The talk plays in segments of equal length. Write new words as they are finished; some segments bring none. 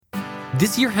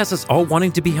This year has us all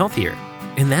wanting to be healthier,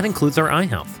 and that includes our eye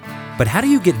health. But how do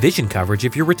you get vision coverage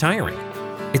if you're retiring?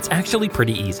 It's actually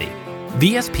pretty easy.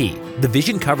 VSP, the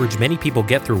vision coverage many people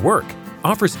get through work,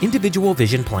 offers individual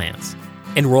vision plans.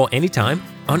 Enroll anytime,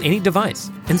 on any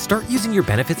device, and start using your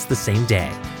benefits the same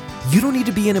day. You don't need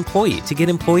to be an employee to get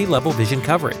employee-level vision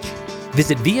coverage.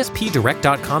 Visit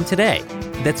vspdirect.com today.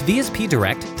 That's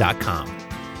vspdirect.com.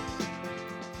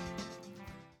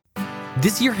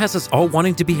 This year has us all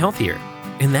wanting to be healthier,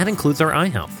 and that includes our eye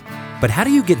health. But how do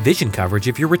you get vision coverage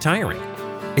if you're retiring?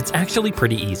 It's actually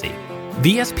pretty easy.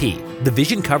 VSP, the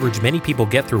vision coverage many people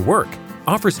get through work,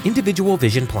 offers individual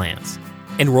vision plans.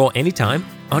 Enroll anytime,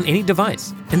 on any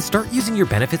device, and start using your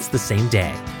benefits the same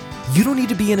day. You don't need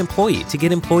to be an employee to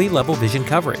get employee-level vision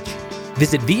coverage.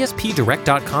 Visit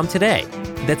vspdirect.com today.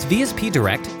 That's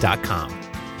vspdirect.com.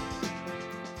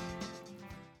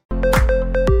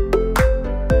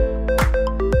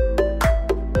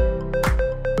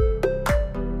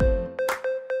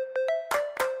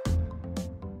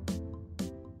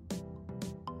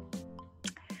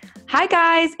 Hi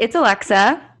guys, it's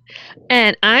Alexa.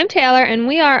 And I'm Taylor, and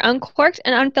we are Uncorked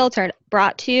and Unfiltered,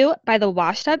 brought to you by the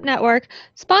Washed Up Network,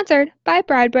 sponsored by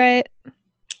Bride Bright.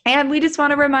 And we just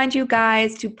want to remind you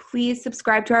guys to please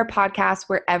subscribe to our podcast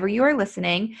wherever you are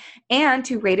listening and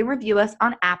to rate and review us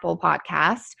on Apple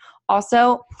Podcasts.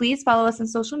 Also, please follow us on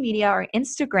social media. Our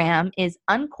Instagram is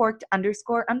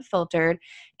uncorked_unfiltered,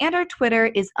 and our Twitter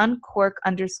is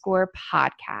uncork_podcast.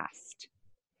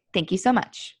 Thank you so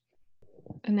much.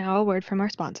 And now a word from our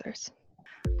sponsors.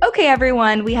 Okay,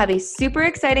 everyone, we have a super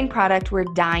exciting product we're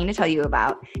dying to tell you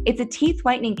about. It's a teeth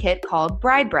whitening kit called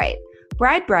Bride Bright.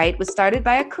 Bride Bright was started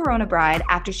by a Corona bride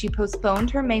after she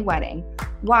postponed her May wedding.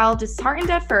 While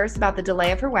disheartened at first about the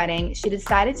delay of her wedding, she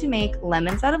decided to make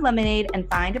lemons out of lemonade and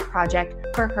find a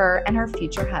project for her and her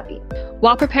future hubby.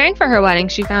 While preparing for her wedding,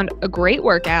 she found a great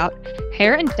workout,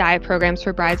 hair and diet programs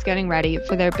for brides getting ready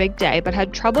for their big day, but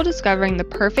had trouble discovering the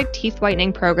perfect teeth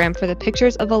whitening program for the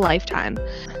pictures of a lifetime.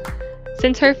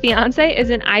 Since her fiancé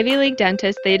is an Ivy League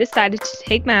dentist, they decided to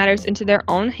take matters into their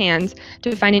own hands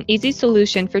to find an easy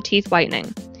solution for teeth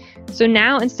whitening. So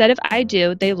now, instead of I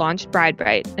Do, they launched Bride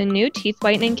Bright, a new teeth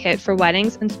whitening kit for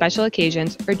weddings and special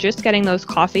occasions, or just getting those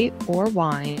coffee or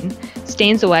wine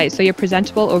stains away so you're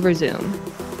presentable over Zoom.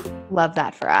 Love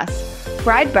that for us.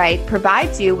 Bride Bright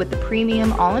provides you with the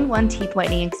premium all-in-one teeth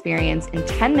whitening experience in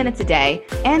 10 minutes a day,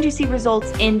 and you see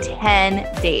results in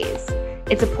 10 days.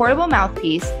 It's a portable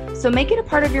mouthpiece, so make it a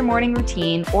part of your morning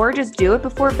routine, or just do it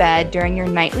before bed during your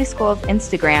nightly scroll of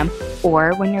Instagram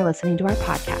or when you're listening to our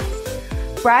podcast.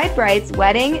 Bride Bright's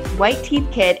wedding white teeth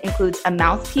kit includes a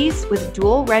mouthpiece with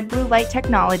dual red blue light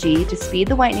technology to speed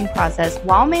the whitening process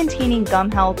while maintaining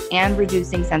gum health and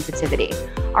reducing sensitivity.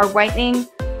 Our whitening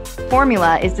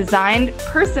formula is designed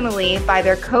personally by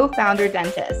their co-founder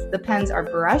dentist. The pens are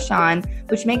brush on,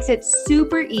 which makes it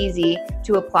super easy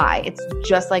to apply. It's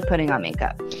just like putting on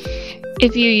makeup.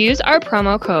 If you use our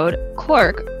promo code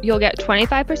CORK, you'll get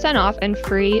 25% off and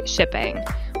free shipping.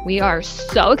 We are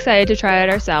so excited to try it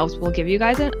ourselves. We'll give you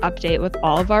guys an update with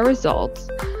all of our results.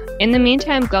 In the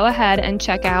meantime, go ahead and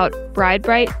check out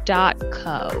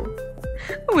bridebright.co.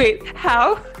 Wait,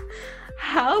 how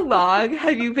long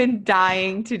have you been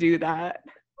dying to do that?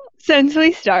 Since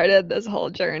we started this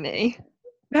whole journey.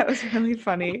 That was really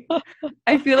funny.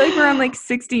 I feel like we're on like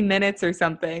 60 Minutes or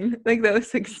something. Like that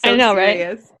was like so I know,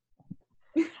 serious.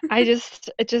 Right?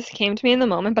 It just came to me in the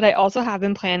moment, but I also have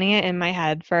been planning it in my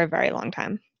head for a very long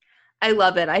time. I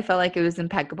love it. I felt like it was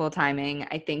impeccable timing.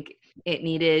 I think it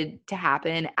needed to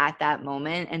happen at that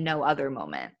moment and no other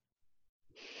moment.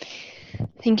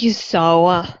 Thank you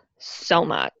so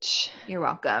much. You're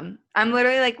welcome. I'm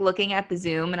literally like looking at the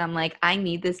Zoom and I'm like, I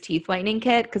need this teeth whitening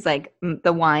kit because like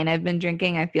the wine I've been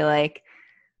drinking, I feel like,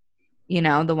 you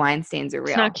know, the wine stains are real.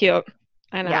 It's not cute.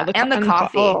 I know. Yeah, and the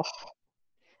coffee.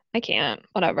 I can't.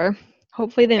 Whatever.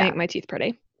 Hopefully they make my teeth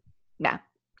pretty. Yeah.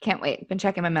 Can't wait. Been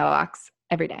checking my mailbox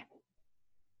every day.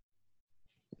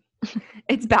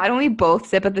 It's bad when we both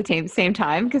sip at the same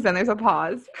time because then there's a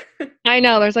pause. I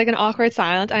know. There's like an awkward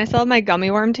silence. I still have my gummy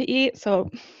worm to eat,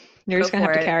 so you're just going to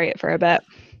have to carry it for a bit.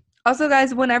 Also,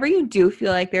 guys, whenever you do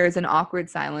feel like there is an awkward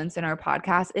silence in our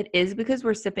podcast, it is because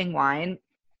we're sipping wine.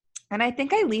 And I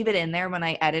think I leave it in there when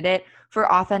I edit it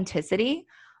for authenticity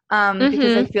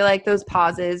because I feel like those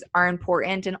pauses are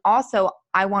important. And also,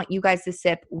 I want you guys to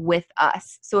sip with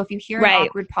us. So if you hear an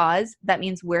awkward pause, that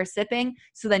means we're sipping.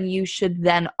 So then you should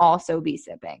then also be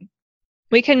sipping.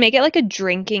 We can make it like a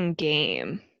drinking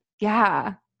game.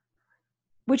 Yeah.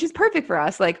 Which is perfect for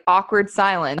us. Like awkward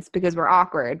silence because we're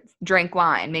awkward. Drink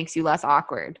wine makes you less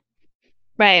awkward.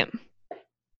 Right.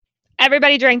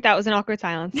 Everybody drank. That was an awkward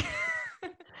silence.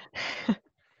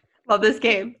 Love this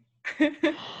game.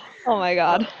 Oh my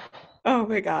God. Oh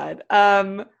my God.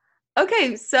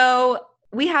 Okay, so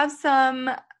we have some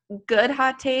good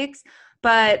hot takes,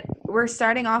 but we're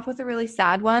starting off with a really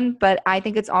sad one, but I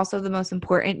think it's also the most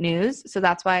important news. So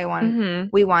that's why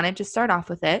we wanted to start off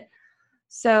with it.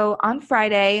 So on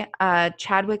Friday,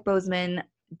 Chadwick Boseman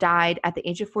died at the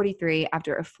age of 43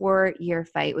 after a 4-year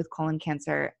fight with colon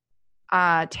cancer.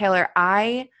 Taylor,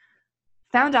 I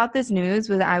found out this news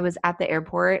when I was at the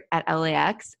airport at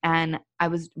LAX and I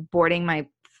was boarding my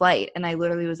flight, and I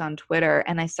literally was on Twitter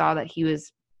and I saw that he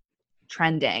was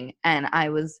trending, and I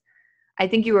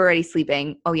think you were already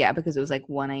sleeping. Oh yeah, because it was like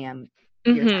 1 a.m.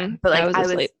 your time. But like I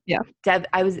was asleep. Yeah.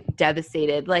 I was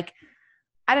devastated. Like,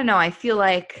 I don't know, I feel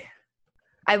like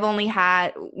I've only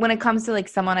had, when it comes to like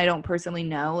someone I don't personally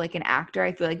know, like an actor,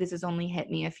 I feel like this has only hit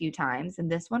me a few times,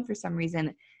 and this one for some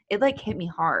reason it like hit me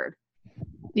hard.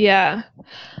 Yeah.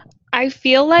 I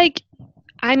feel like,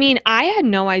 I mean, I had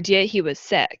no idea he was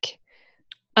sick.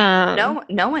 No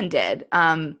one did.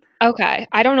 Okay.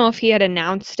 I don't know if he had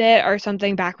announced it or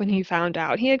something back when he found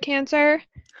out he had cancer.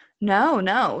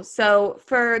 No. So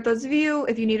for those of you,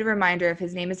 if you need a reminder, if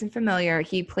his name isn't familiar,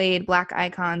 he played Black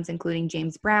icons, including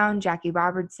James Brown, Jackie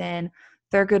Robertson,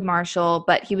 Thurgood Marshall,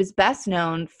 but he was best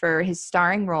known for his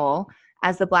starring role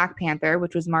as the Black Panther,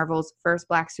 which was Marvel's first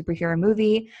Black superhero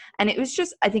movie. And it was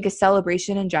just, I think, a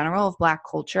celebration in general of Black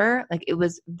culture. Like, it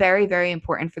was very, very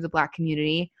important for the Black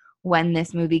community when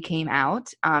this movie came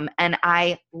out. And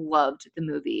I loved the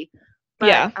movie. But,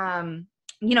 Yeah.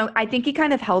 you know, I think he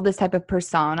kind of held this type of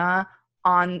persona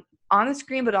on the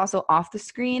screen, but also off the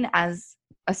screen as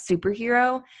a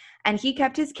superhero. And he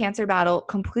kept his cancer battle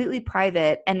completely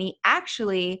private. And he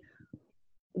actually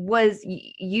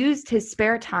used his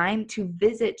spare time to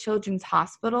visit children's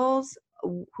hospitals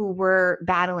who were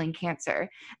battling cancer.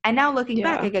 And now looking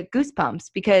back, I get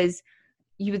goosebumps because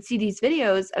you would see these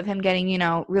videos of him getting, you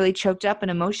know, really choked up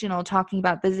and emotional talking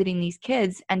about visiting these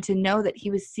kids, and to know that he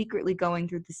was secretly going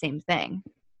through the same thing.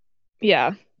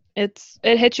 Yeah. It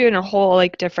hits you in a whole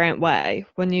like different way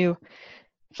when you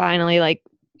finally like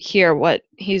hear what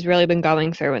he's really been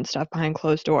going through and stuff behind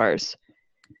closed doors.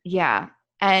 Yeah.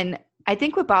 And I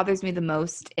think what bothers me the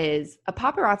most is a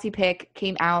paparazzi pic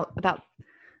came out about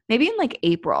maybe in like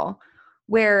April,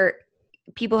 where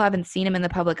people haven't seen him in the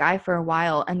public eye for a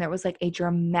while, and there was like a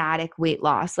dramatic weight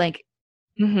loss. Like,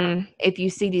 if you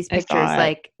see these pictures,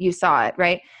 like you saw it,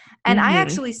 right? And I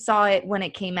actually saw it when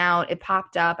it came out. It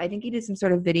popped up. I think he did some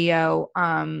sort of video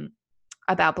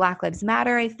about Black Lives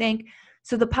Matter, I think.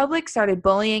 So the public started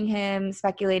bullying him,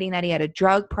 speculating that he had a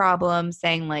drug problem,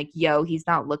 saying like, yo, he's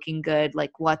not looking good.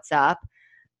 Like, what's up?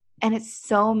 And it's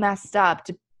so messed up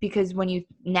because when you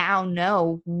now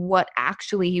know what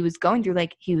actually he was going through,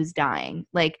 like, he was dying.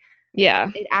 Like,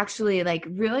 yeah, it actually like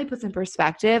really puts in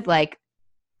perspective, like,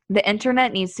 the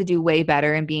internet needs to do way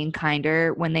better in being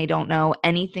kinder when they don't know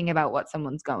anything about what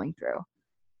someone's going through.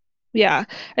 Yeah.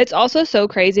 It's also so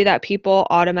crazy that people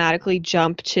automatically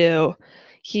jump to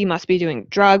he must be doing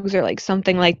drugs or like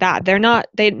something like that.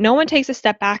 No one takes a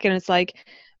step back and it's like,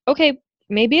 okay,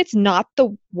 maybe it's not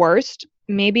the worst.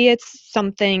 Maybe it's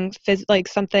something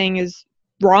something is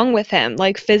wrong with him,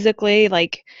 like physically,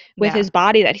 like with his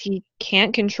body that he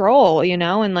can't control, you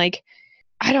know? And like,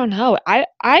 I don't know.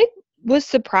 I was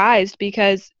surprised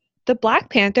because the Black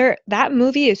Panther, that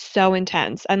movie is so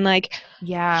intense. And like,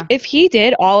 if he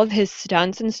did all of his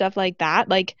stunts and stuff like that,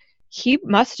 like he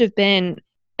must have been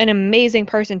an amazing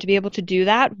person to be able to do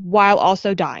that while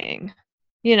also dying,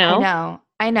 you know?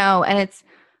 I know. And it's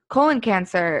colon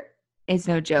cancer is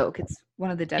no joke. It's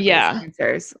one of the deadliest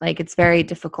cancers. Like, it's very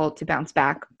difficult to bounce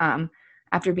back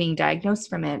after being diagnosed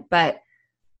from it. But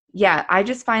yeah, I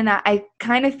just find that I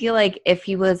kind of feel like if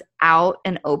he was out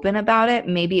and open about it,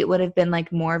 maybe it would have been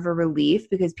like more of a relief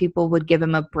because people would give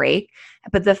him a break.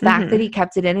 But the fact that he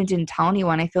kept it in and didn't tell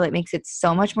anyone, I feel it makes it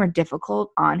so much more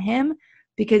difficult on him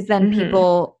because then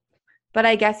people, but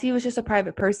I guess he was just a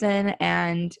private person.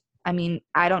 And I mean,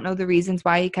 I don't know the reasons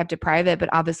why he kept it private, but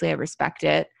obviously I respect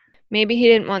it. Maybe he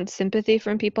didn't want sympathy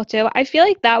from people too. I feel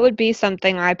like that would be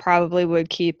something I probably would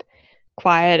keep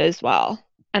quiet as well.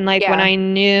 And like when I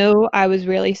knew I was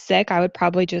really sick, I would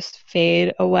probably just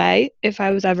fade away if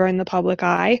I was ever in the public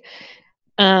eye.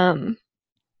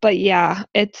 But yeah,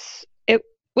 it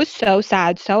was so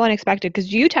sad, so unexpected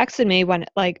because you texted me when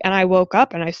like, and I woke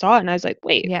up and I saw it and I was like,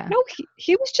 wait, no,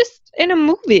 he was just in a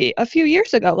movie a few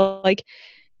years ago, like,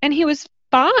 and he was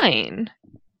fine.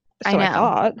 So I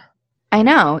thought. I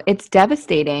know. It's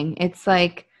devastating. It's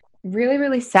like, really,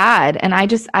 really sad. And I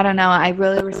don't know. I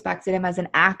really respected him as an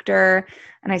actor.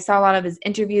 And I saw a lot of his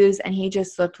interviews, and he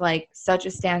just looked like such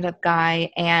a stand-up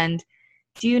guy. And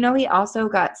do you know he also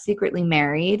got secretly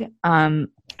married?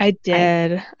 I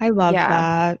did. I love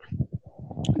that.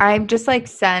 I just like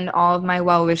send all of my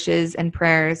well wishes and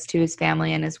prayers to his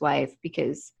family and his wife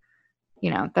because,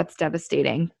 you know, that's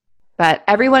devastating. But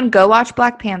everyone go watch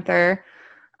Black Panther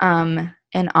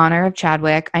in honor of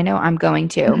Chadwick. I know I'm going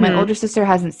to. Mm-hmm. My older sister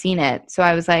hasn't seen it. So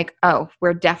I was like, oh,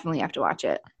 we're definitely have to watch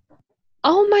it.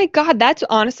 Oh my God. That's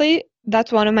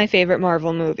one of my favorite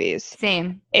Marvel movies.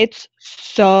 Same. It's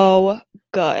so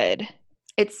good.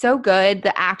 It's so good.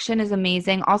 The action is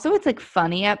amazing. Also, it's like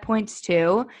funny at points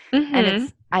too. Mm-hmm.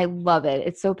 And I love it.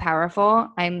 It's so powerful.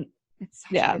 It's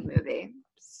such a good movie.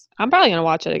 I'm probably going to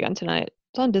watch it again tonight.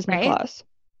 It's on Disney Plus.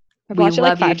 I've watched it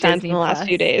like 5 times in the last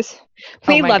few days.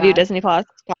 We love you, Disney Plus.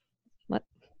 What?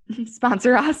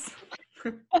 Sponsor us.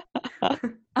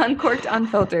 Uncorked,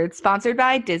 Unfiltered. Sponsored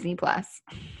by Disney Plus.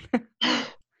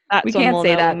 We can't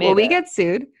say that. Will we get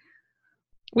sued?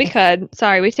 We could.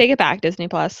 Sorry, we take it back, Disney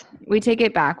Plus. We take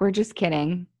it back. We're just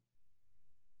kidding.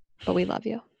 But we love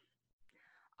you.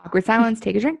 Awkward silence.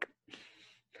 Take a drink.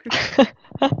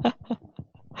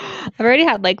 I've already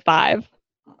had like 5.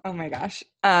 Oh my gosh.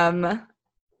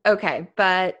 Okay,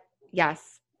 but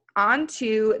yes. On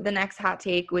to the next hot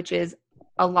take, which is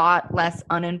a lot less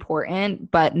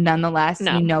unimportant, but nonetheless,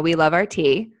 you know we love our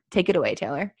tea. Take it away,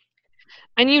 Taylor.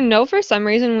 And you know, for some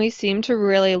reason, we seem to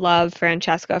really love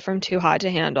Francesca from Too Hot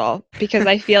to Handle because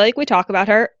I feel like we talk about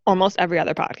her almost every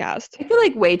other podcast. I feel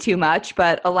like way too much,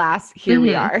 but alas, here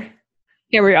we are.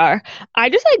 Here we are. I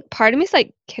just like, part of me is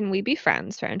like, can we be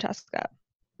friends, Francesca?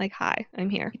 Like, hi, I'm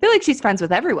here. I feel like she's friends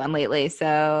with everyone lately,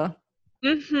 so.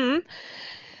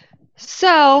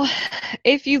 So,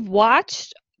 if you've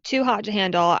watched Too Hot to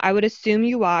Handle, I would assume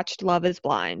you watched Love is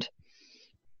Blind.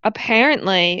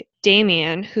 Apparently,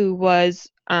 Damien, who was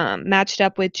matched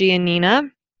up with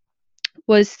Giannina,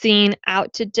 was seen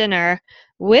out to dinner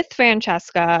with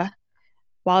Francesca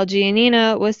while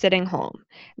Giannina was sitting home.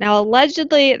 Now,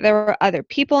 allegedly, there were other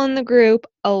people in the group.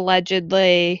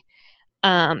 Allegedly,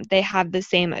 they have the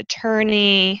same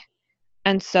attorney.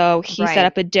 And so he set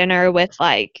up a dinner with,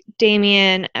 like,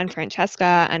 Damien and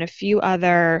Francesca and a few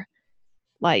other,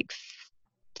 like,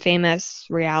 famous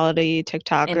reality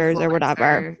TikTokers or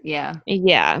whatever. Yeah.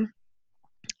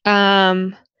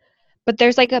 But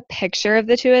there's like a picture of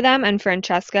the two of them, and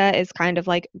Francesca is kind of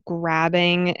like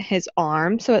grabbing his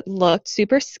arm, so it looked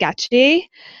super sketchy.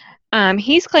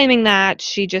 He's claiming that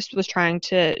she just was trying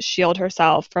to shield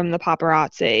herself from the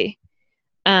paparazzi.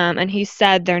 And he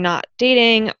said they're not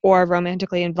dating or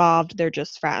romantically involved, they're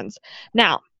just friends.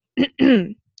 Now,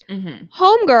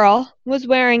 Homegirl was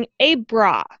wearing a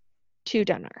bra to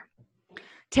dinner.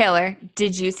 Taylor,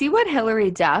 did you see what Hillary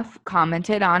Duff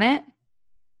commented on it?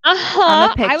 On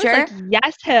the picture? I was like,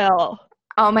 yes, Hill.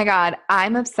 Oh my God,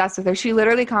 I'm obsessed with her. She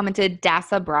literally commented,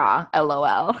 "Das a bra,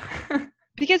 LOL."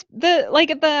 Because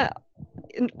the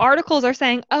articles are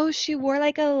saying, oh, she wore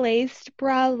like a laced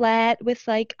bralette with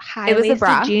like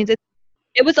high-waisted jeans.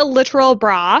 It was a literal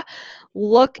bra.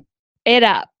 Look it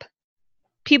up.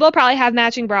 People probably have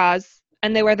matching bras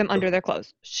and they wear them under their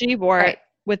clothes. She wore it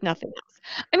with nothing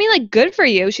else. I mean, like, good for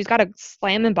you. She's got a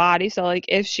slamming body, so like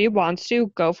if she wants to,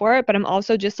 go for it. But I'm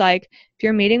also just like, if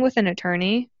you're meeting with an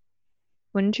attorney,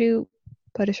 wouldn't you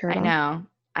put a shirt on?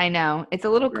 I know. It's a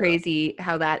little crazy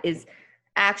how that is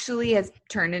actually has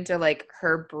turned into like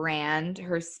her brand,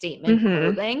 her statement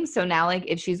clothing. So now, like,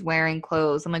 if she's wearing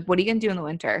clothes, I'm like, what are you gonna do in the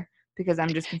winter? Because I'm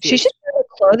just confused. She should have a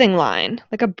clothing line,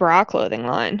 like a bra clothing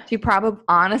line. She probably,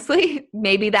 honestly,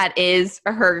 maybe that is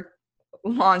her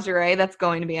lingerie that's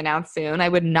going to be announced soon. I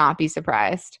would not be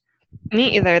surprised.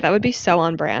 Me either. That would be so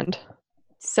on brand.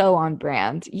 So on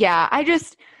brand. Yeah,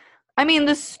 I mean,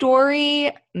 the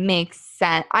story makes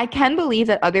sense. I can believe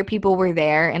that other people were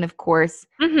there. And of course,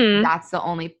 that's the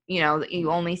only, you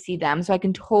only see them. So I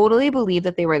can totally believe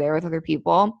that they were there with other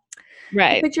people.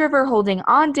 Right. The picture of her holding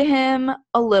on to him,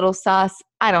 a little sus.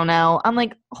 I don't know. I'm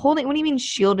like, holding, what do you mean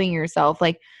shielding yourself?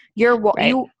 Like,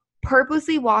 you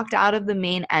purposely walked out of the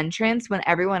main entrance when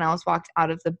everyone else walked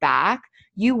out of the back.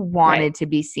 You wanted to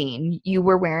be seen. You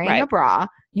were wearing a bra.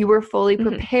 You were fully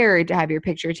prepared to have your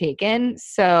picture taken.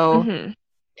 So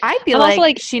I feel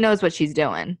like she knows what she's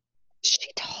doing.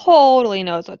 She totally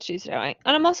knows what she's doing.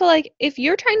 And I'm also like, if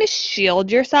you're trying to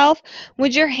shield yourself,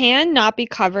 would your hand not be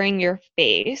covering your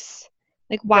face?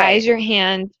 Like, why is your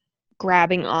hand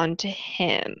grabbing onto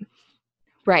him?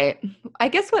 Right. I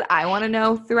guess what I want to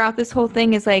know throughout this whole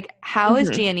thing is, like, how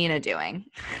is Giannina doing?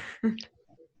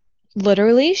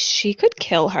 Literally, she could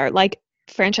kill her. Like,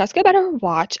 Francesca better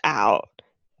watch out.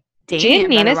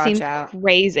 Damien Giannina seems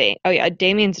crazy. Oh yeah,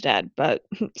 Damien's dead, but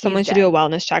someone should do a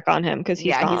wellness check on him because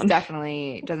he's gone. He's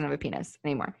definitely doesn't have a penis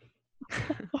anymore.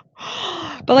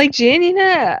 But like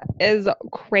Giannina is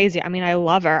crazy. I mean, I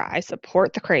love her. I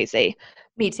support the crazy.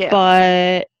 Me too.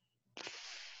 But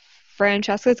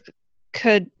Francesca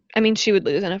she would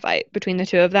lose in a fight between the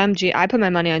two of them. I put my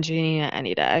money on Giannina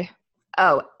any day.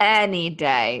 Oh, any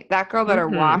day. That girl better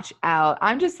watch out.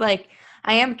 I'm just like,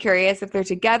 I am curious if they're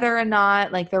together or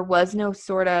not. Like, there was no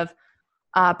sort of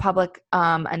public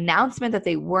announcement that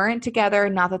they weren't together.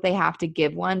 Not that they have to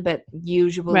give one, but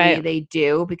usually they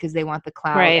do because they want the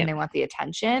clout and they want the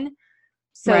attention.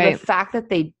 So the fact that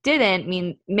they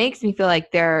didn't makes me feel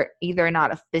like they're either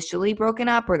not officially broken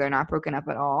up or they're not broken up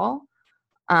at all.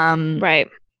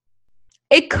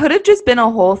 It could have just been a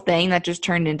whole thing that just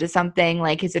turned into something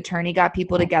like his attorney got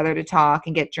people together to talk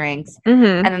and get drinks.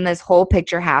 And then this whole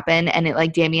picture happened and it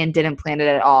like Damien didn't plan it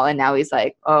at all. And now he's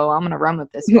like, oh, I'm going to run with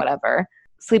this, whatever.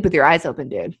 Sleep with your eyes open,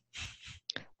 dude.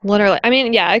 Literally. I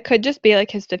mean, yeah, it could just be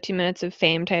like his 15 minutes of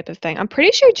fame type of thing. I'm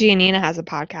pretty sure Giannina has a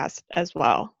podcast as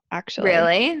well, actually.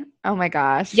 Really? Oh my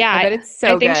gosh. Yeah. I bet it's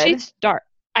so good.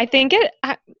 I think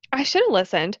I should have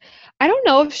listened. I don't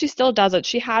know if she still does it.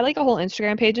 She had like a whole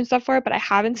Instagram page and stuff for it, but I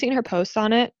haven't seen her posts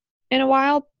on it in a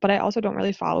while, but I also don't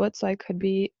really follow it, so I could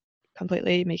be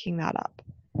completely making that up.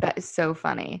 That is so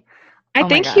funny. I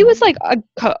think he was like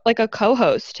a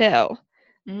co-host too.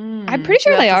 I'm pretty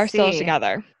sure they are still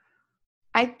together.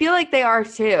 I feel like they are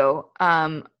too.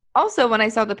 Also, when I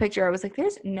saw the picture, I was like,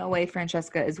 there's no way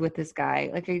Francesca is with this guy.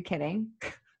 Like, are you kidding?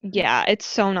 Yeah, it's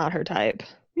so not her type.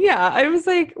 Yeah, I was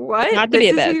like, what? Not to be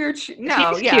a bitch.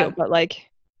 No, he's cute, but like...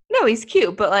 No, he's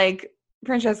cute, but like,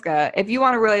 Francesca, if you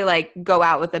want to really like go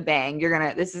out with a bang,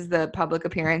 this is the public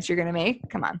appearance you're gonna make?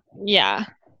 Come on. Yeah.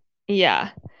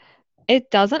 It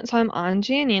doesn't, so I'm on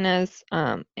Giannina's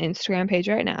Instagram page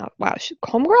right now. Wow,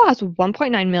 homegirl has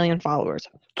 1.9 million followers.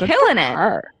 Killing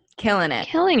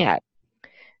it.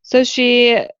 So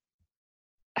she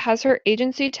has her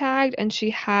agency tagged and she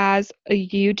has a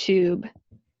YouTube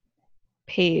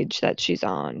page that she's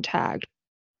on tagged,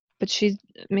 but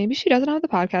maybe she doesn't have the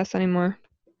podcast anymore.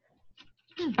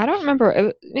 I don't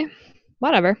remember.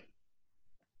 Whatever.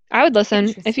 I would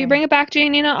listen if you bring it back,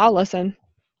 Giannina. I'll listen.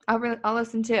 I'll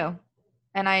listen too,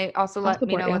 and I also let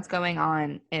me know what's going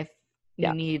on if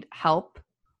you need help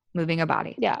moving a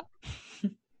body. Yeah.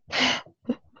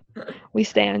 We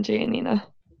stand, Giannina.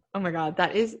 Oh my god,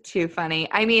 that is too funny.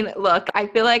 I mean, look, I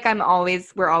feel like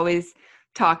we're always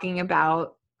talking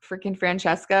about freaking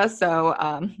Francesca, so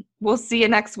we'll see you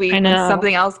next week when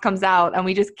something else comes out and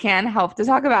we just can't help to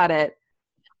talk about it.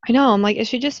 I know. I'm like, is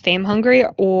she just fame hungry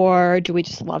or do we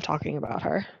just love talking about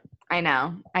her? I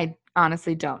know. I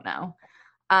honestly don't know.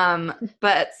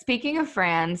 But speaking of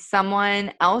Fran,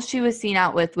 someone else she was seen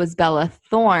out with was Bella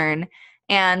Thorne,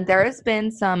 and there has been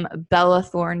some Bella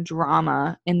Thorne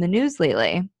drama in the news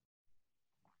lately.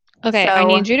 Okay, I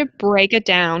need you to break it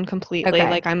down completely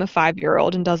like I'm a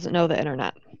 5-year-old and doesn't know the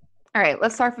internet. All right,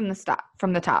 let's start from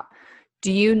the top.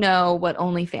 Do you know what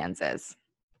OnlyFans is?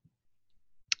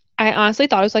 I honestly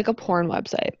thought it was like a porn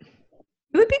website.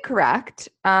 You would be correct.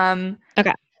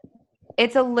 Okay.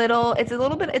 It's like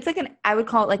I would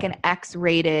call it like an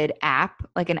X-rated app,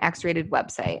 like an X-rated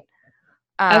website.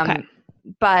 Okay.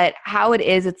 But how it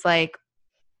is, it's like,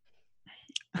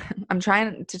 I'm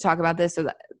trying to talk about this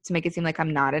to make it seem like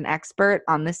I'm not an expert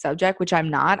on this subject, which I'm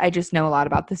not. I just know a lot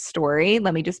about this story.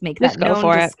 Let me just make that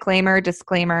known.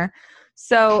 Disclaimer.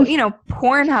 So,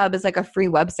 Pornhub is like a free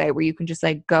website where you can just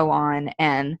like go on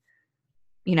and,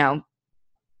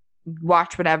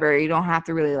 watch whatever. You don't have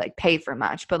to really like pay for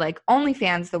much. But like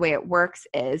OnlyFans, the way it works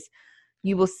is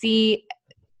you will see,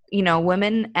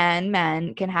 women and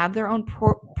men can have their own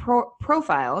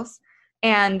profiles.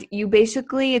 And you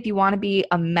basically, if you want to be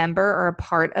a member or a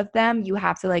part of them, you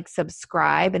have to like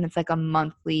subscribe, and it's like a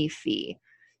monthly fee.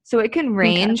 So it can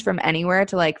range from anywhere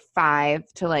to like $5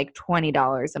 to like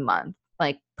 $20 a month,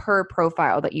 like per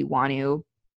profile that you want to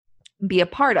be a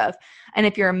part of. And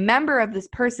if you're a member of this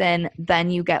person, then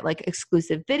you get like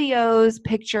exclusive videos,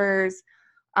 pictures.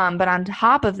 But on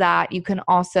top of that, you can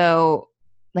also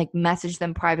like message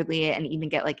them privately and even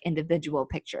get like individual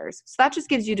pictures. So that just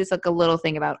gives you just like a little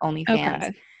thing about OnlyFans.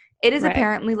 Okay. It is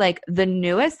apparently like the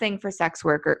newest thing for sex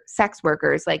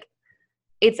workers. Like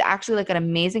it's actually like an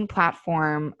amazing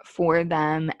platform for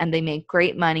them, and they make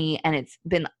great money, and it's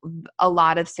been a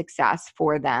lot of success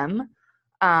for them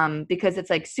because it's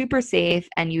like super safe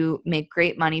and you make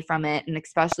great money from it. And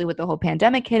especially with the whole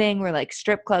pandemic hitting where like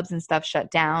strip clubs and stuff shut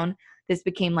down, this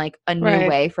became like a new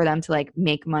way for them to like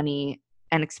make money,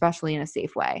 and especially in a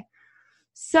safe way.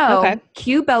 So Okay.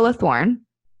 cue Bella Thorne.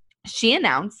 She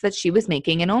announced that she was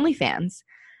making an OnlyFans.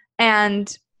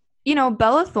 And, you know,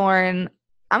 Bella Thorne,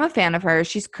 I'm a fan of her.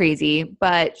 She's crazy,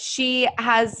 but she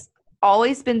has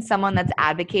always been someone that's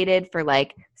advocated for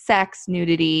like sex,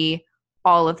 nudity,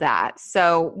 all of that.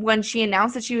 So when she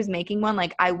announced that she was making one,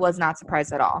 like I was not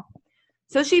surprised at all.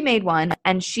 So she made one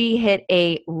and she hit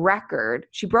a record.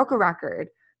 She broke a record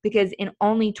because in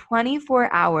only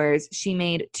 24 hours, she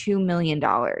made $2 million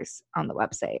on the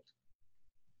website.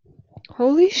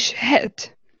 Holy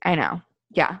shit. I know.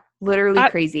 Yeah. Literally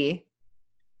crazy.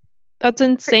 That's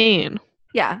insane.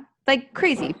 Yeah. Like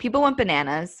crazy. People went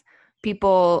bananas.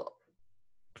 People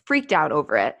freaked out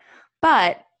over it.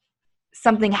 But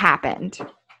something happened.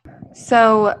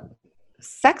 So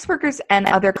sex workers and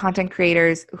other content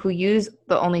creators who use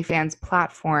the OnlyFans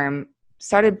platform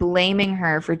started blaming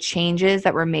her for changes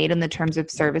that were made in the terms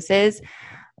of services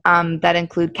that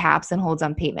include caps and holds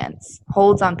on payments.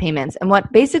 And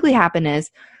what basically happened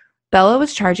is Bella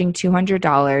was charging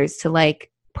 $200 to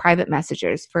like private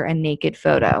messages for a naked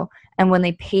photo. And when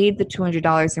they paid the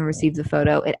 $200 and received the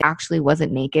photo, it actually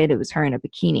wasn't naked. It was her in a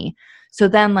bikini. So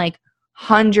then like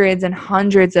hundreds and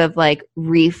hundreds of like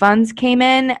refunds came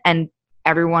in and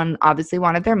everyone obviously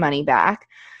wanted their money back.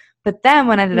 But then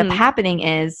what ended up happening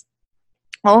is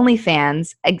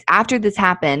OnlyFans, after this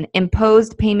happened,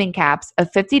 imposed payment caps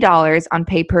of $50 on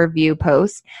pay-per-view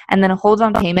posts and then hold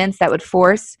on payments that would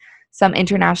force some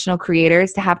international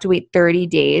creators to have to wait 30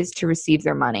 days to receive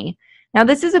their money. Now,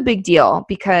 this is a big deal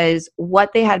because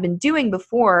what they had been doing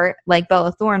before, like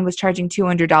Bella Thorne, was charging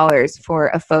 $200 for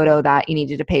a photo that you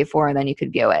needed to pay for and then you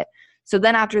could view it. So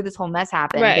then after this whole mess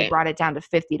happened, they brought it down to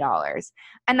 $50.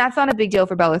 And that's not a big deal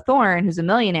for Bella Thorne, who's a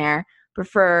millionaire, but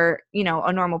for, you know,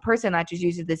 a normal person that just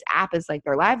uses this app as like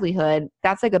their livelihood,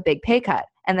 that's like a big pay cut.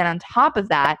 And then on top of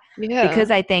that,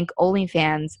 because I think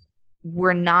OnlyFans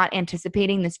were not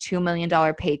anticipating this $2 million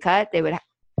pay cut they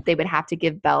would have to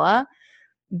give Bella,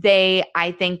 they,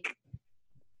 I think,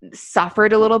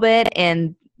 suffered a little bit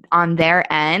on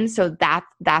their end. So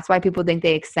that's why people think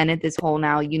they extended this whole,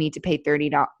 now you need to pay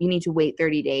you need to wait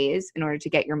 30 days in order to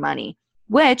get your money,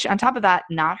 which on top of that,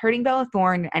 not hurting Bella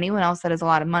Thorne or anyone else that has a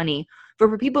lot of money, but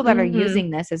for people that are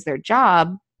using this as their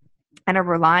job and are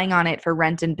relying on it for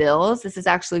rent and bills, this is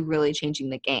actually really changing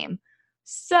the game.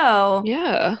 So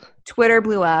Twitter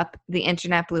blew up, the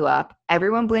internet blew up.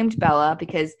 Everyone blamed Bella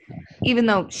because even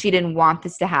though she didn't want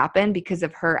this to happen, because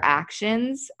of her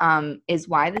actions is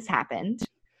why this happened.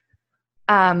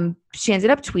 She ended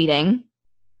up tweeting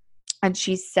and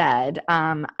she said,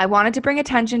 I wanted to bring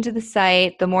attention to the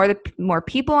site. The more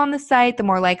people on the site, the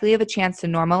more likely you have a chance to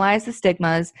normalize the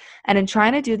stigmas. And in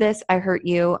trying to do this, I hurt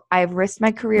you. I've risked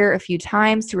my career a few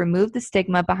times to remove the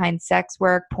stigma behind sex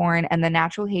work, porn, and the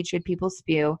natural hatred people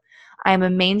spew. I am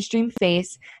a mainstream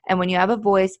face. And when you have a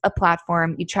voice, a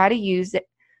platform, you try to use it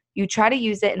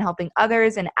in helping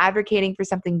others and advocating for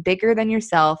something bigger than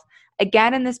yourself.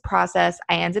 Again, in this process,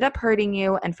 I ended up hurting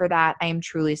you. And for that, I am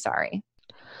truly sorry.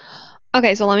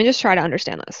 Okay, so let me just try to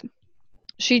understand this.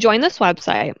 She joined this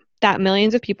website that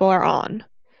millions of people are on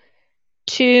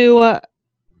to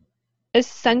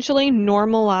essentially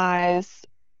normalize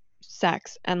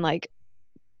sex and like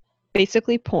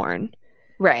basically porn.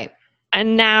 Right.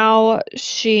 And now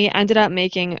she ended up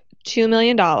making $2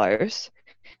 million,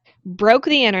 broke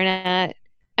the internet,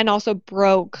 and also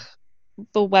broke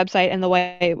the website and the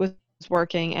way it was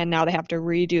working, and now they have to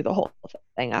redo the whole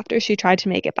thing after she tried to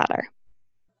make it better.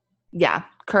 Yeah,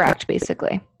 correct,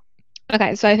 basically.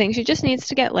 Okay, so I think she just needs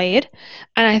to get laid,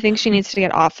 and I think she needs to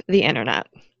get off the internet.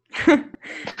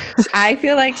 I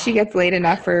feel like she gets laid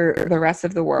enough for the rest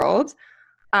of the world.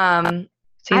 I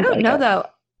don't know, though.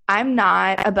 I'm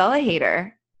not a Bella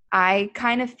hater. I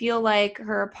kind of feel like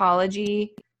her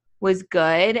apology was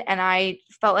good, and I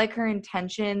felt like her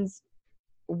intentions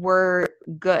were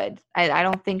good. I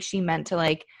don't think she meant to,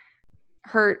 like,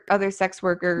 hurt other sex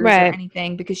workers or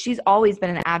anything, because she's always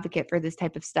been an advocate for this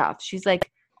type of stuff. She's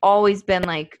like always been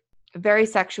like very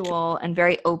sexual and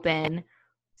very open.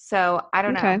 So I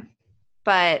don't know,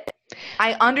 but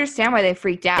I understand why they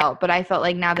freaked out. But I felt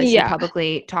like now that she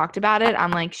publicly talked about it,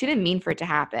 I'm like, she didn't mean for it to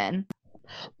happen.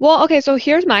 Well, okay, so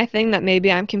here's my thing that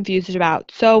maybe I'm confused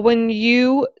about. So when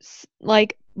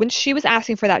she was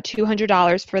asking for that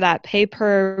 $200 for that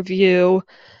pay-per-view,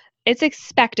 it's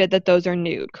expected that those are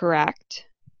nude, correct?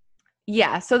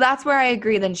 Yeah, so that's where I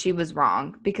agree then she was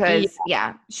wrong, because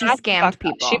she scammed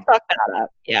people. She fucked that up.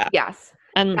 Yeah. Yes.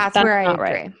 And that's where I agree.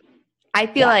 Right. I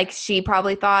feel like she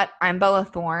probably thought, I'm Bella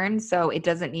Thorne, so it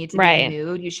doesn't need to be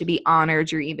nude. You should be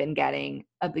honored you're even getting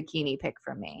a bikini pic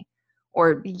from me.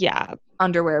 or Yeah.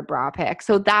 underwear bra pic.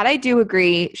 So that I do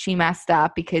agree she messed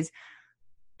up because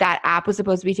that app was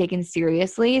supposed to be taken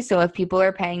seriously. So if people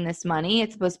are paying this money,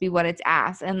 it's supposed to be what it's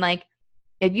asked. And like,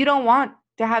 if you don't want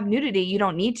to have nudity, you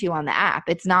don't need to on the app.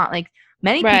 It's not like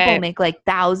many people make like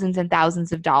thousands and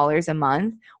thousands of dollars a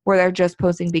month where they're just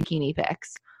posting bikini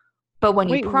pics. But when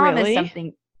you promise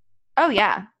something, oh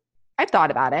yeah, I've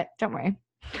thought about it. Don't worry.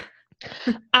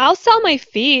 I'll sell my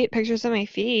feet, pictures of my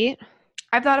feet.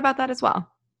 I've thought about that as well.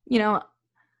 You know,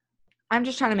 I'm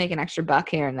just trying to make an extra buck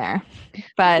here and there.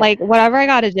 But like whatever I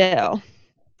got to do.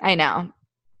 I know.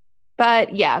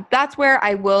 But yeah, that's where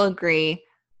I will agree.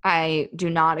 I do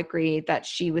not agree that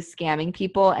she was scamming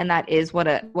people, and that is what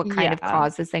kind of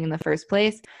caused this thing in the first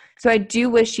place. So I do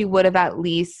wish she would have at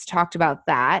least talked about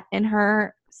that in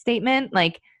her statement.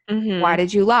 Like, why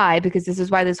did you lie? Because this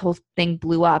is why this whole thing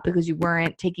blew up, because you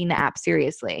weren't taking the app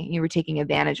seriously. You were taking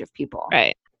advantage of people.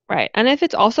 Right. And if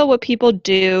it's also what people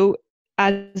do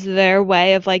as their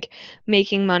way of like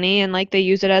making money and like they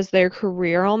use it as their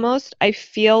career almost, I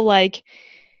feel like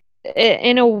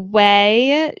in a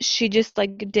way she just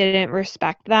like didn't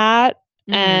respect that.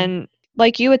 And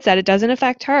like you had said, it doesn't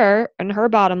affect her and her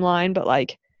bottom line, but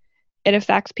like it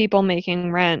affects people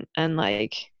making rent and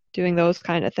like doing those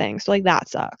kind of things. So like that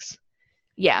sucks.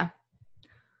 Yeah.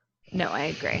 No, I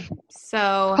agree.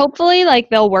 So hopefully like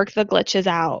they'll work the glitches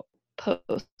out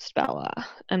post Bella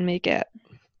and make it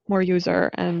more user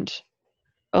and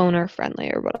owner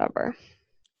friendly or whatever.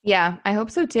 Yeah, I hope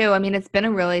so too. I mean, it's been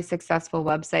a really successful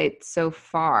website so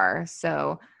far.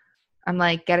 So I'm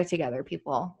like, get it together,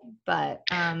 people. But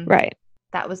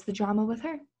that was the drama with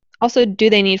her. Also, do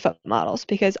they need foot models?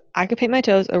 Because I could paint my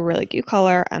toes a really cute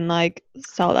color and like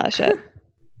sell that shit.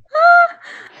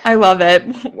 I love it.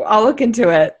 I'll look into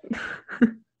it.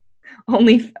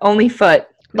 only foot.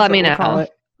 Let me know.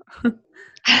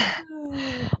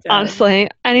 Honestly,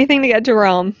 anything to get to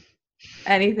Rome.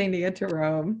 Anything to get to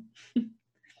Rome.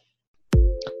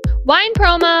 Wine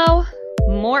promo.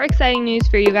 More exciting news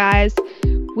for you guys.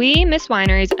 We miss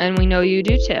wineries and we know you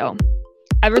do too.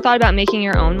 Ever thought about making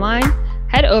your own wine?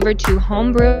 Head over to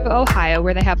Homebrew, Ohio,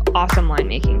 where they have awesome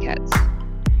winemaking kits.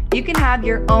 You can have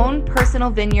your own personal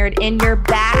vineyard in your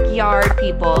backyard,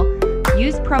 people.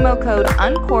 Use promo code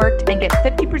UNCORKED and get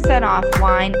 50% off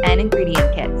wine and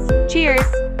ingredient kits. Cheers!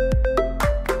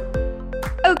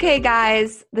 Okay,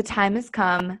 guys, the time has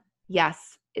come.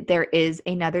 Yes, there is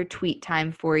another tweet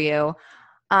time for you.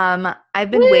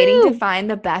 I've been waiting to find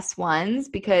the best ones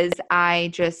because I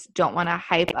just don't want to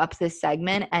hype up this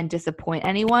segment and disappoint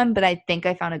anyone, but I think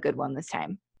I found a good one this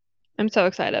time. I'm so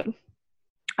excited.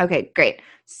 Okay, great.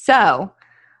 So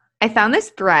I found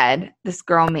this thread this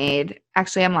girl made.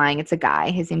 Actually, I'm lying. It's a guy.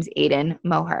 His name's Aiden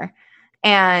Moher.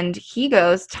 And he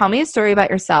goes, tell me a story about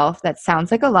yourself that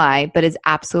sounds like a lie, but is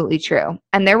absolutely true.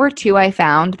 And there were two I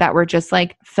found that were just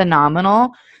like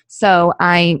phenomenal. So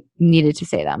I needed to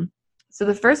say them. So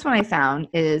the first one I found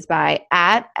is by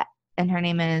and her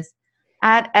name is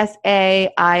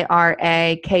 @SAIRAKH.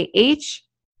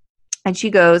 And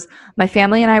she goes, my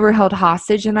family and I were held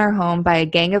hostage in our home by a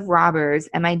gang of robbers,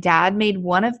 and my dad made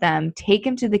one of them take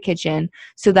him to the kitchen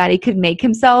so that he could make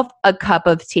himself a cup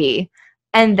of tea.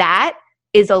 And that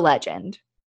is a legend.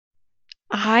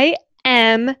 I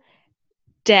am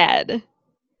dead.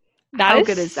 How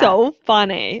good is so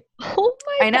funny. Oh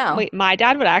my God. I know. Wait, my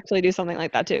dad would actually do something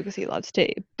like that too because he loves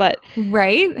tea. But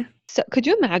right? So could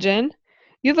you imagine?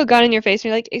 You have a gun in your face and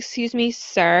you're like, excuse me,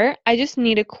 sir, I just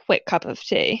need a quick cup of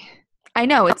tea. I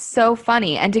know. It's so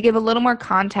funny. And to give a little more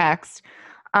context,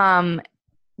 it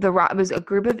was a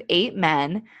group of 8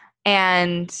 men,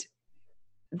 and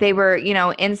they were,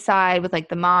 inside with like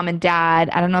the mom and dad.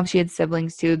 I don't know if she had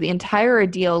siblings too. The entire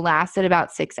ordeal lasted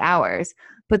about 6 hours.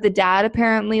 But the dad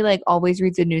apparently like always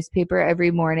reads a newspaper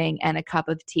every morning and a cup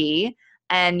of tea.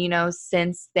 And,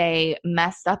 since they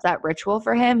messed up that ritual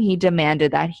for him, he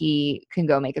demanded that he can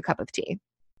go make a cup of tea.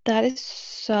 That is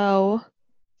so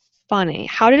funny.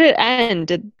 How did it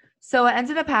end? So what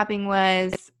ended up happening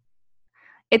was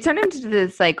it turned into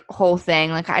this like whole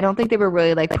thing. Like, I don't think they were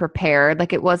really like prepared.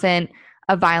 Like, it wasn't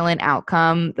a violent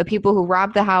outcome. The people who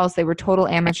robbed the house, they were total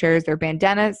amateurs. Their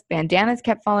bandanas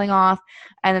kept falling off.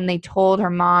 And then they told her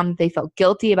mom they felt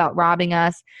guilty about robbing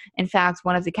us. In fact,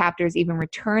 one of the captors even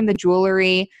returned the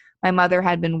jewelry my mother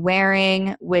had been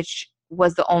wearing, which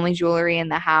was the only jewelry in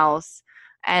the house.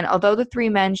 And although the 3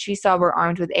 men she saw were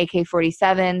armed with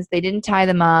AK-47s, they didn't tie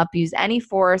them up, use any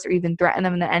force, or even threaten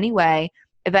them in any way.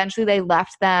 Eventually, they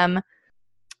left, and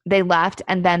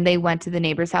then they went to the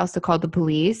neighbor's house to call the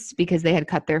police because they had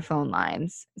cut their phone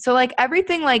lines. So, like,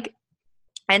 everything, like,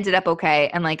 ended up okay.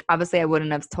 And like, obviously I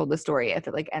wouldn't have told the story if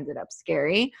it like ended up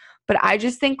scary. But I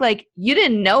just think like you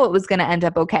didn't know it was going to end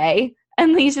up okay.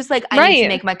 And he's just like, I need to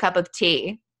make my cup of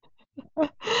tea.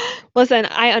 Listen,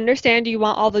 I understand you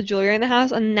want all the jewelry in the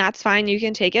house, and that's fine. You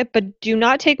can take it. But do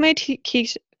not take my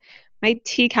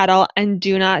tea kettle, and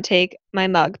do not take my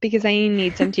mug because I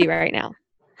need some tea right now.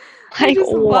 Like,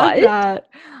 what? That.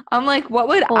 I'm like, what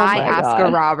would I ask a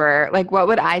robber? Like, what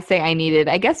would I say I needed?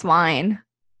 I guess wine.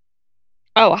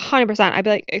 Oh, 100%. I'd be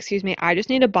like, excuse me, I just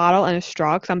need a bottle and a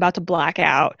straw because I'm about to black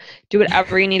out. Do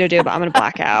whatever you need to do, but I'm going to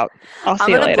black out. I'll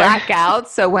see you later. I'm going to black out,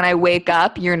 so when I wake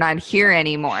up, you're not here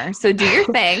anymore. So do your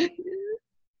thing.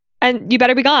 And you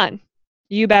better be gone.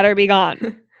 You better be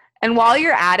gone. And while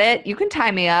you're at it, you can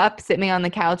tie me up, sit me on the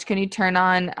couch. Can you turn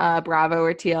on Bravo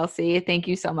or TLC? Thank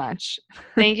you so much.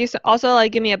 Thank you. Also,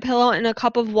 like, give me a pillow and a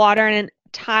cup of water and a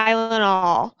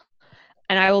Tylenol,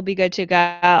 and I will be good to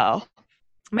go.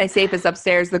 My safe is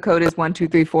upstairs. The code is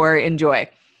 1234. Enjoy.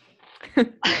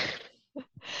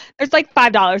 There's like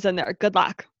 $5 in there. Good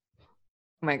luck.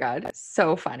 Oh my God.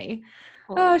 So funny.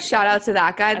 Oh, shout out to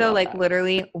that guy though. Like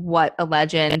literally what a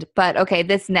legend. But okay,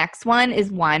 this next one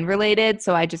is wine related.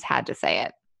 So I just had to say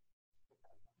it.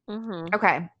 Mm-hmm.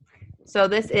 Okay. So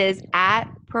this is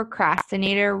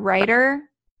 @procrastinatorwriter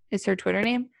is her Twitter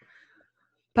name.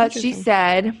 But she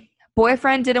said,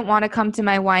 boyfriend didn't want to come to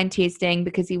my wine tasting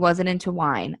because he wasn't into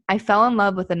wine. I fell in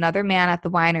love with another man at the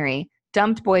winery,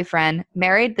 dumped boyfriend,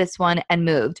 married this one, and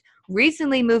moved.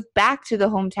 Recently moved back to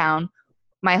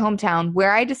my hometown,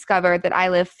 where I discovered that I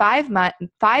live 5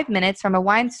 minutes from a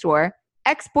wine store.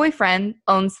 Ex-boyfriend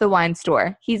owns the wine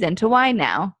store. He's into wine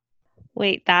now.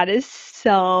 Wait, that is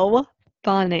so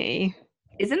funny.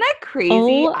 Isn't that crazy?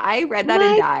 Oh, I read that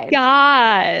and died.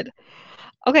 God.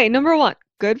 Okay, number one.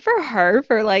 Good for her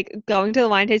for like going to the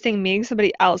wine tasting, meeting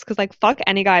somebody else. Because like, fuck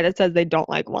any guy that says they don't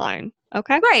like wine.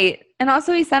 Okay. Right. And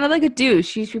also he sounded like a douche.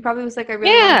 She probably was like, I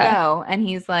really want to go. And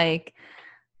he's like,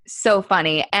 so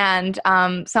funny. And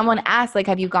someone asked, like,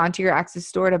 have you gone to your ex's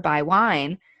store to buy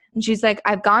wine? And she's like,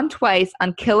 I've gone twice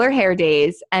on killer hair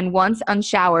days and once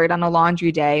unshowered on a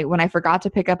laundry day when I forgot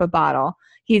to pick up a bottle.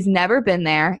 He's never been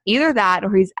there. Either that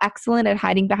or he's excellent at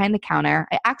hiding behind the counter.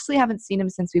 I actually haven't seen him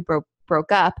since we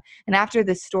broke up. And after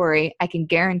this story, I can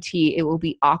guarantee it will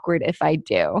be awkward if I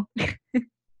do.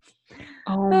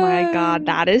 Oh my God.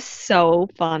 That is so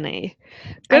funny.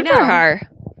 Good for her.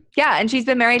 Yeah. And she's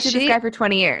been married to this guy for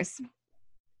 20 years.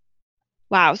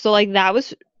 Wow. So like that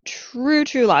was true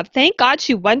love. Thank God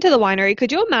she went to the winery.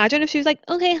 Could you imagine if she was like,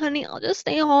 okay, honey, I'll just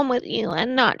stay home with you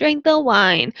and not drink the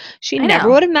wine? She never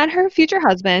would have met her future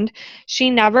husband. She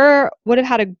never would have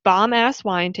had a bomb-ass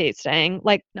wine tasting.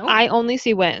 Like, nope. I only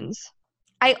see wins.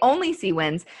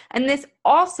 And this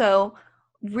also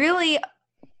really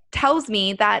tells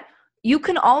me that you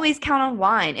can always count on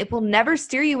wine. It will never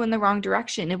steer you in the wrong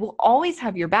direction. It will always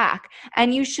have your back.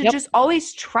 And you should just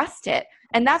always trust it.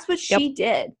 And that's what she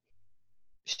did.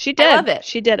 She did. I love it.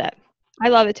 She did it. I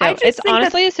love it too. It's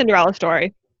honestly a Cinderella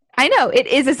story. I know. It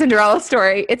is a Cinderella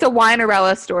story. It's a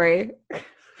Winerella story.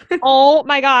 Oh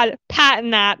my God.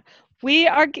 Patent that. We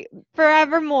are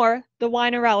forevermore the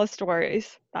Winerella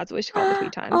stories. That's what we should call the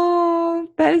tweet time. Oh,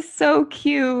 that is so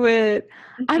cute.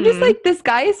 Mm-hmm. I'm just like, this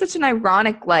guy is such an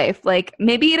ironic life. Like,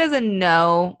 maybe he doesn't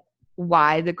know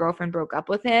why the girlfriend broke up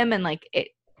with him. And like it,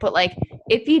 but like,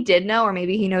 if he did know, or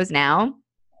maybe he knows now,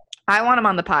 I want him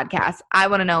on the podcast. I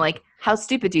want to know, like, how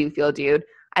stupid do you feel, dude?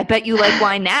 I bet you like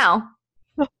wine now.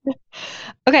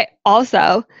 Okay.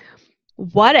 Also,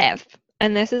 what if,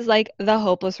 and this is like the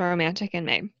hopeless romantic in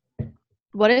me,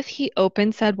 what if he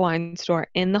opened said wine store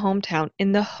in the hometown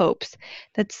in the hopes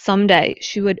that someday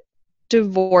she would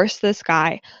divorce this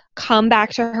guy, come back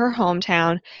to her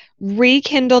hometown,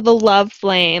 rekindle the love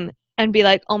flame, and be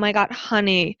like, oh my God,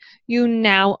 honey, you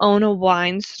now own a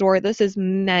wine store. This is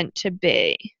meant to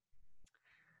be.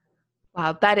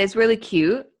 Wow, that is really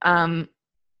cute.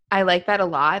 I like that a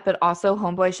lot, but also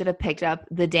homeboy should have picked up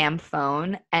the damn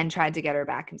phone and tried to get her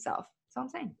back himself. That's all I'm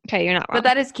saying. Okay, you're not wrong. But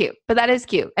that is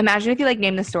cute. Imagine if you like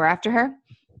named the store after her.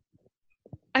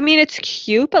 I mean, it's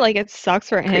cute, but like it sucks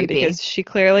for him because she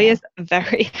clearly is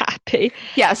very happy.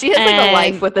 Yeah, she has like a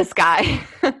life with this guy.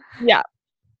 Yeah.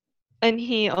 And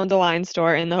he owned a wine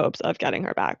store in the hopes of getting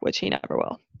her back, which he never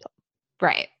will. So.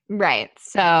 Right.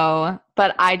 So,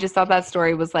 but I just thought that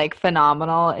story was like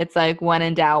phenomenal. It's like, when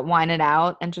in doubt, wine it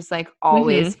out, and just like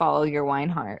always follow your wine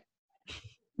heart.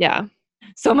 Yeah.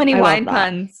 So many wine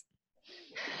puns.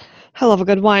 I love a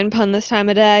good wine pun this time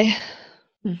of day.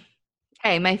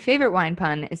 Hey, my favorite wine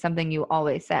pun is something you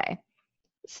always say.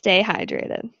 Stay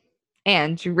hydrated.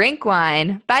 And drink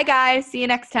wine. Bye, guys. See you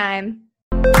next time.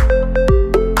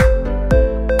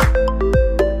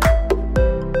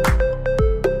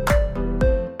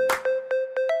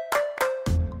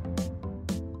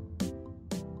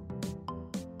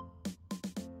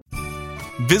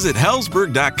 Visit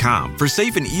Hellsberg.com for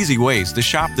safe and easy ways to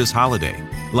shop this holiday,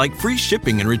 like free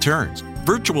shipping and returns,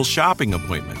 virtual shopping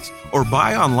appointments, or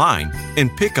buy online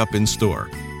and pick up in store.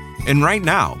 And right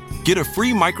now, get a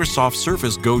free Microsoft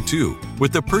Surface Go 2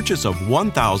 with the purchase of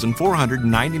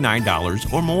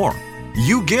 $1,499 or more.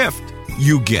 You gift,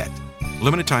 you get.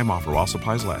 Limited time offer while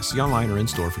supplies last. See online or in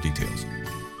store for details.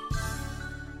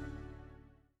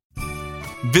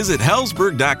 Visit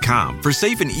Hellsberg.com for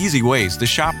safe and easy ways to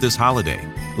shop this holiday,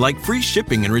 like free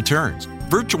shipping and returns,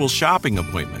 virtual shopping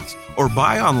appointments, or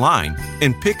buy online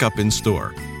and pick up in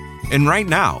store. And right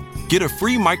now, get a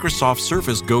free Microsoft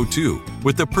Surface Go 2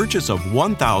 with the purchase of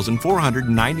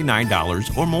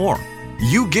 $1,499 or more.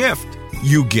 You gift,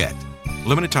 you get.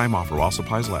 Limited time offer while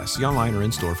supplies last. See online or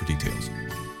in store for details.